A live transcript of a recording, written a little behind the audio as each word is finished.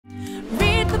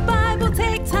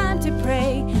time to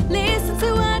pray. Listen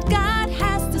to what God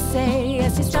has to say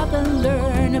as you stop and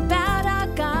learn about our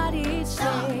God each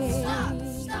day.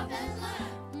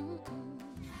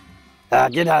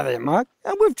 G'day there, Mike.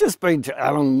 We've just been to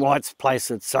Alan White's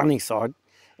place at Sunnyside,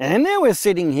 and now we're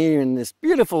sitting here in this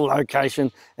beautiful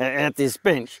location at this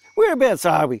bench. Whereabouts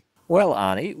are we? Well,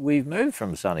 Arnie, we've moved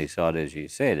from Sunnyside, as you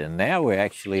said, and now we're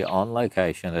actually on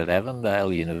location at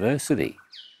Avondale University.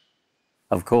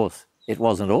 Of course, it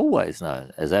wasn't always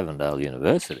known as Avondale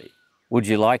University. Would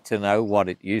you like to know what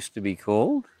it used to be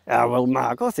called? Well,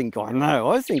 Mark, I think I know.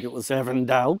 I think it was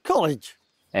Avondale College.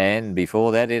 And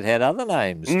before that, it had other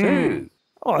names too.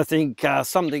 I think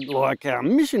something like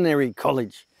Missionary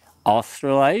College.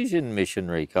 Australasian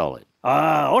Missionary College.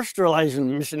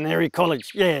 Australasian Missionary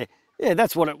College, yeah,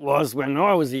 that's what it was when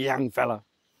I was a young fella.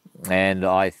 And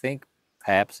I think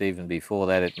perhaps even before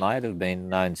that it might have been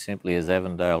known simply as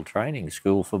Avondale Training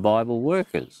School for Bible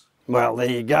Workers. Well, there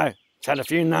you go. It's had a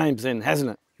few names then,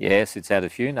 hasn't it? Yes, it's had a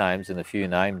few names and a few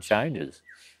name changes.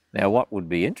 Now, what would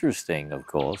be interesting, of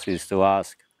course, is to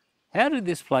ask, how did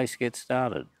this place get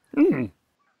started?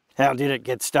 How did it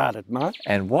get started, Mark?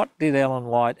 And what did Ellen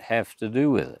White have to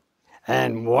do with it?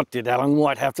 And what did Ellen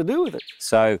White have to do with it?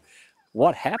 So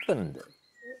what happened,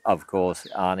 of course,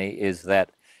 Arnie, is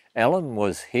that Ellen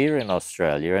was here in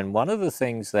Australia, and one of the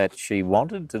things that she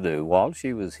wanted to do while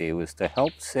she was here was to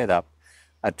help set up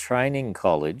a training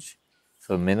college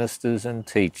for ministers and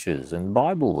teachers and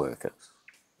Bible workers.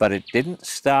 But it didn't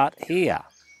start here.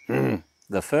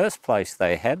 The first place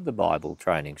they had the Bible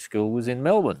training school was in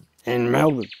Melbourne. In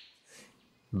Melbourne.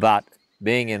 But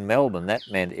being in Melbourne, that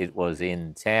meant it was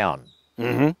in town.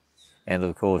 And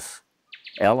of course,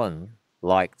 Ellen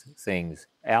liked things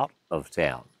out of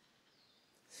town.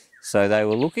 So they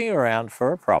were looking around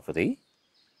for a property,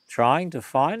 trying to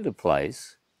find a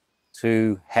place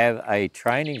to have a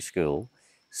training school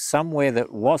somewhere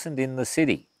that wasn't in the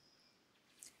city.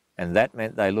 And that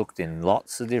meant they looked in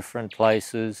lots of different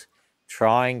places,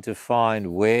 trying to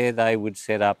find where they would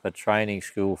set up a training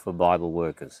school for Bible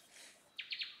workers.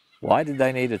 Why did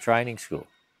they need a training school?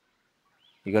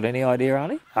 You got any idea,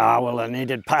 Arnie? Well, they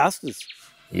needed pastors.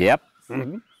 Yep.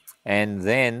 And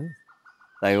then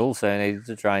they also needed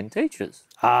to train teachers.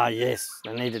 Yes,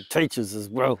 they needed teachers as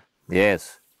well.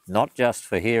 Yes, not just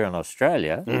for here in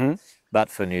Australia, but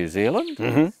for New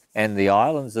Zealand and the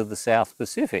islands of the South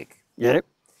Pacific. Yep.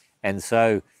 And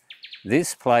so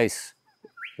this place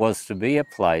was to be a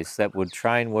place that would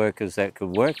train workers that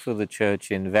could work for the church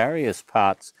in various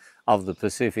parts of the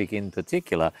Pacific in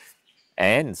particular,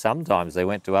 and sometimes they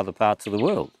went to other parts of the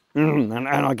world. And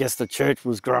I guess the church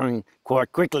was growing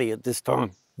quite quickly at this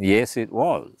time. Yes, it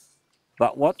was.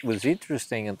 But what was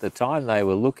interesting at the time they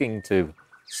were looking to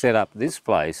set up this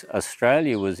place,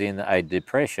 Australia was in a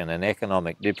depression, an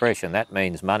economic depression. That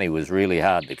means money was really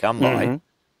hard to come by.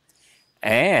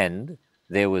 And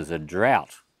there was a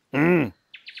drought, a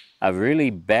really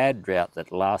bad drought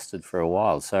that lasted for a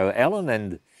while. So Ellen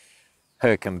and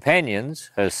her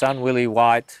companions, her son Willie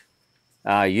White,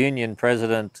 Union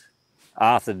President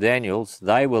Arthur Daniels,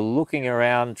 they were looking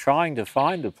around trying to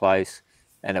find a place,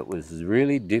 and it was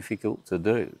really difficult to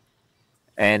do.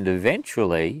 And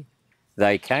eventually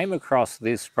they came across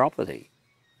this property,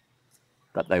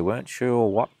 but they weren't sure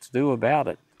what to do about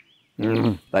it.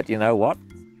 But you know what?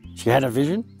 She had a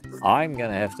vision? I'm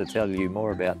going to have to tell you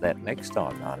more about that next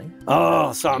time,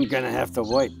 Arnie. So I'm going to have to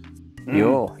wait.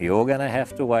 You're going to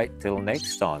have to wait till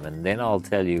next time, and then I'll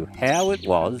tell you how it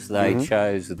was they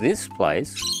chose this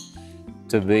place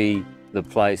to be the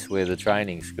place where the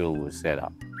training school was set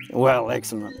up. Well,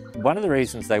 excellent. One of the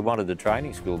reasons they wanted the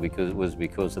training school was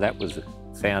because that was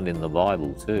found in the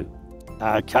Bible too.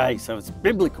 Okay, so it's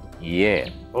biblical. Yeah.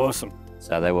 Awesome.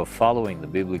 So they were following the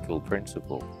biblical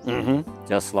principle.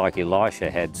 Just like Elisha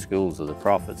had schools of the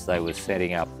prophets, they were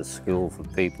setting up the school for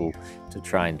people to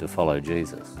train to follow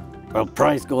Jesus. Well,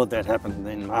 praise God that happened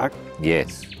then, Mark.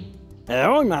 Yes.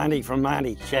 I'm Arnie from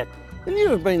Arnie Chat, and you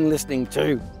have been listening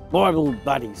to Bible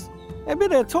Buddies.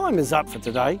 But our time is up for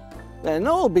today, and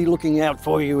I'll be looking out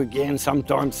for you again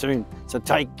sometime soon. So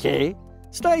take care,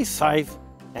 stay safe,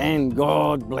 and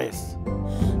God bless.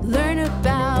 Learn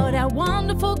about our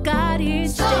wonderful God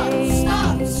each day.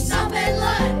 Stop it.